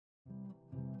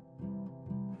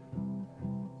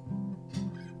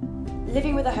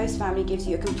Living with a host family gives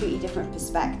you a completely different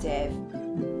perspective.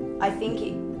 I think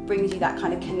it brings you that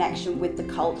kind of connection with the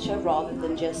culture rather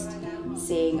than just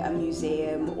seeing a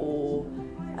museum or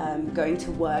going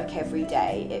to work every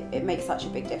day. It makes such a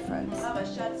big difference.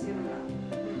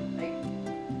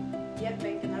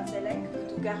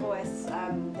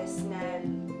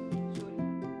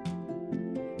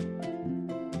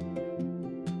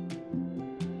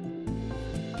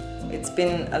 It's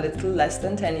been a little less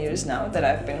than 10 years now that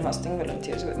I've been hosting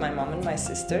volunteers with my mom and my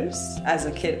sisters. As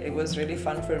a kid, it was really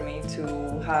fun for me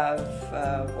to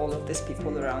have all of these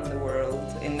people around the world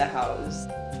in the house.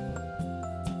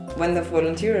 When the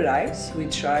volunteer arrives, we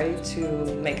try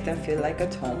to make them feel like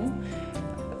at home.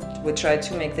 We try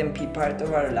to make them be part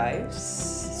of our lives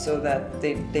so that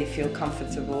they feel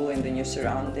comfortable in the new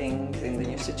surroundings, in the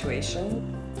new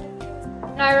situation.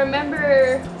 I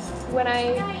remember when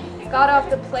I got off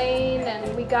the plane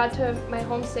and we got to my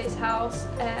Homestays house,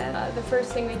 and the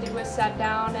first thing we did was sat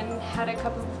down and had a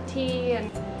cup of tea,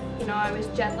 and I was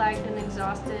jet lagged and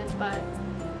exhausted, but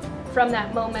from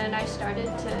that moment I started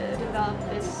to develop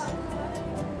this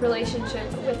relationship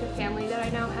with the family that I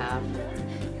now have.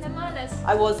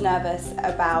 I was nervous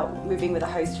about moving with a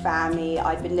host family.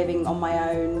 I'd been living on my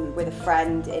own with a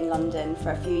friend in London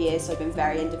for a few years, so I've been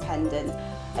very independent.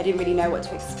 I didn't really know what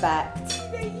to expect.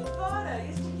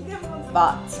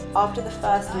 But after the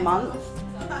first month,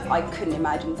 I couldn't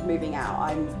imagine moving out.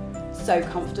 I'm so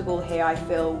comfortable here. I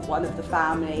feel one of the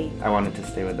family. I wanted to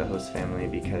stay with the host family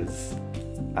because,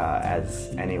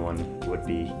 as anyone would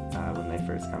be when they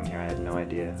first come here, I had no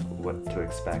idea what to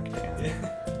expect, and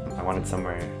I wanted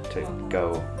somewhere to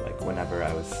go, like whenever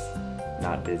I was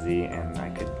not busy, and I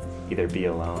could either be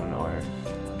alone or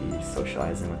be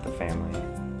socializing with the family.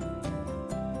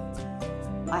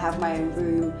 I have my own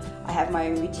room, I have my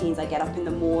own routines. I get up in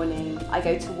the morning, I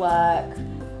go to work,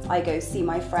 I go see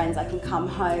my friends, I can come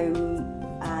home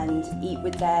and eat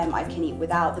with them, I can eat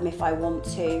without them if I want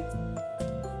to.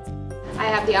 I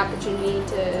have the opportunity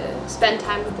to spend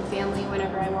time with the family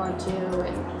whenever I want to,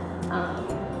 and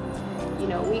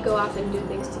we go off and do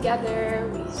things together,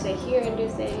 we stay here and do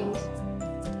things.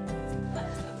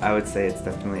 I would say it's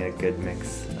definitely a good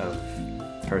mix of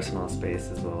personal space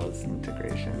as well as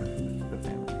integration with the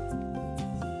family.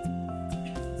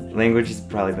 Language has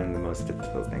probably been the most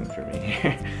difficult thing for me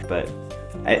here, but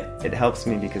it helps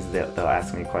me because they'll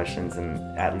ask me questions, and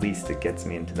at least it gets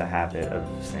me into the habit of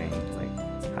saying, like,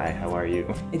 hi, how are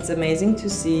you? It's amazing to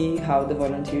see how the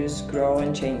volunteers grow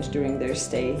and change during their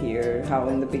stay here, how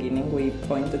in the beginning we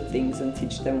point at things and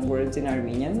teach them words in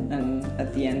Armenian, and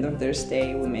at the end of their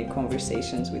stay we make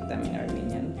conversations with them in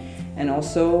Armenian. And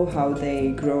also how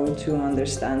they grow to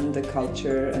understand the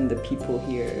culture and the people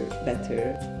here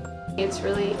better. It's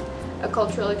really a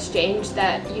cultural exchange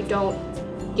that you don't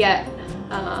get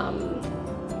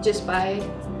just by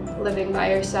living by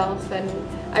yourself, and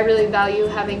I really value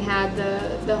having had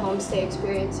the homestay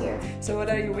experience here. So what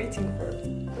are you waiting for?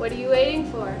 What are you waiting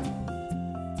for?